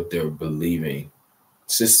and what they're believing.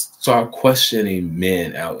 Just start questioning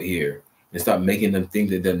men out here and stop making them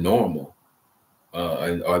think that they're normal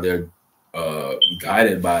or they're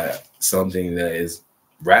guided by something that is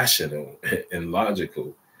rational and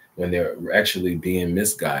logical when they're actually being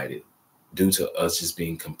misguided due to us just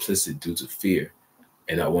being complicit due to fear.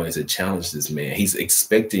 And I wanted to challenge this man. He's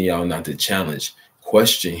expecting y'all not to challenge,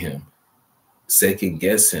 question him, second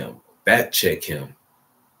guess him, fact check him,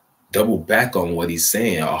 double back on what he's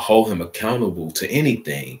saying, or hold him accountable to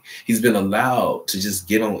anything. He's been allowed to just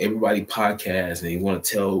get on everybody's podcast and he want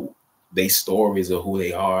to tell their stories of who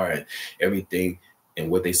they are and everything and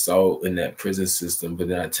what they saw in that prison system, but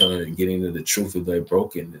not telling and getting to the truth of their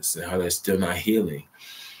brokenness and how they're still not healing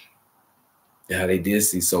and how they did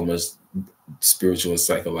see so much spiritual and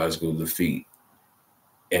psychological defeat.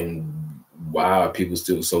 And why are people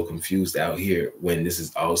still so confused out here when this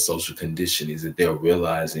is all social conditioning? Is that they're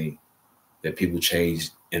realizing that people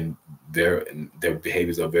change and their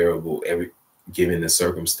behaviors are variable given the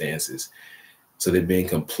circumstances. So they're being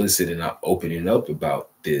complicit and not opening up about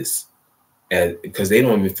this, because they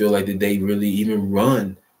don't even feel like that they really even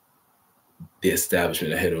run the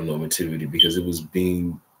establishment of heteronormativity, because it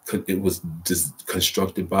was just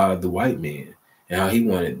constructed by the white man and how he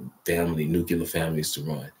wanted nuclear families to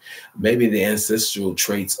run. Maybe the ancestral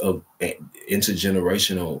traits of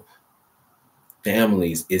intergenerational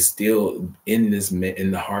families is still in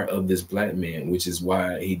the heart of this Black man, which is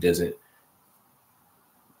why he doesn't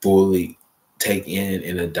fully take in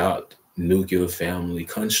and adopt nuclear family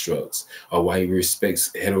constructs, or why he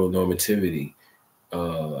respects heteronormativity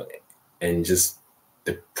and just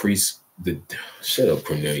the shut up,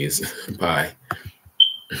 Cornelius. Bye.